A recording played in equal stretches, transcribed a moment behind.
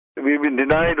we've been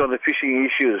denied on the fishing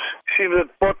issues. It seems that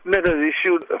Portnet has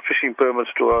issued fishing permits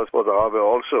to us for the harbour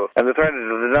also, and they're trying to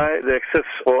deny the access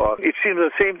for us. It seems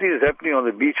the same thing is happening on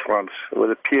the beach fronts, where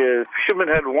the piers. Fishermen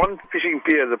had one fishing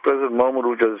pier at the present moment,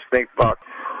 which was Snake Park.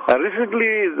 And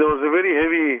recently, there was a very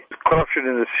heavy corruption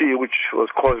in the sea, which was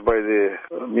caused by the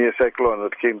near cyclone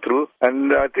that came through.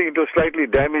 And I think it was slightly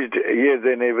damaged here,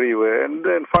 then, everywhere. And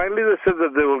then finally, they said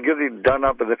that they will get it done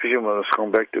up and the fishermen will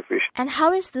come back to fish. And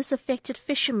how has this affected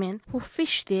fishermen who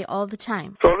fish there all the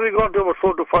time? It's already gone to about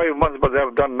 4 to 5 months, but they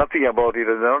have done nothing about it,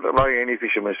 and they're not allowing any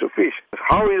fishermen to fish.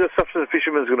 How is a subsistence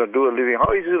fisherman going to do a living? How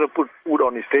is he going to put food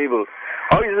on his table?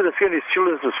 How is he going to send his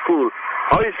children to school?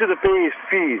 How is he going to pay his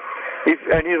fees?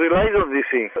 And he relies on this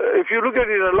thing. If you look at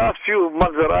it in the last few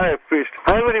months that I have fished,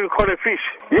 I haven't even caught a fish.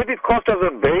 Yet it costs us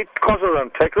on bait, it costs us on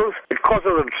tackles, it costs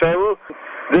us on travel.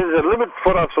 There's a limit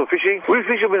for us for fishing. We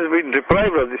fishermen have been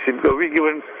deprived of this because we're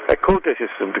given a quota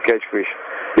system to catch fish.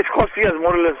 It's costing us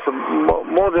more or less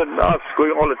more than us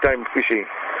going all the time fishing.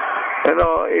 You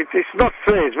know, it's not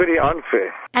fair. It's very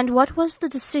unfair. And what was the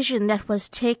decision that was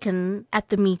taken at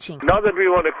the meeting? Now that we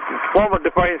want to form a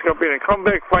defiance campaign and come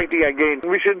back fighting again,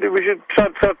 we should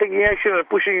start taking action and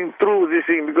pushing through this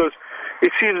thing, because it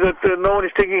seems that no one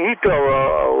is taking heed to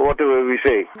whatever we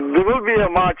say. There will be a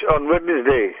march on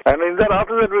Wednesday, and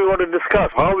after that we want to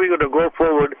discuss how we're going to go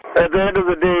forward. At the end of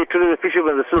the day, today the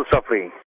fishermen are still suffering.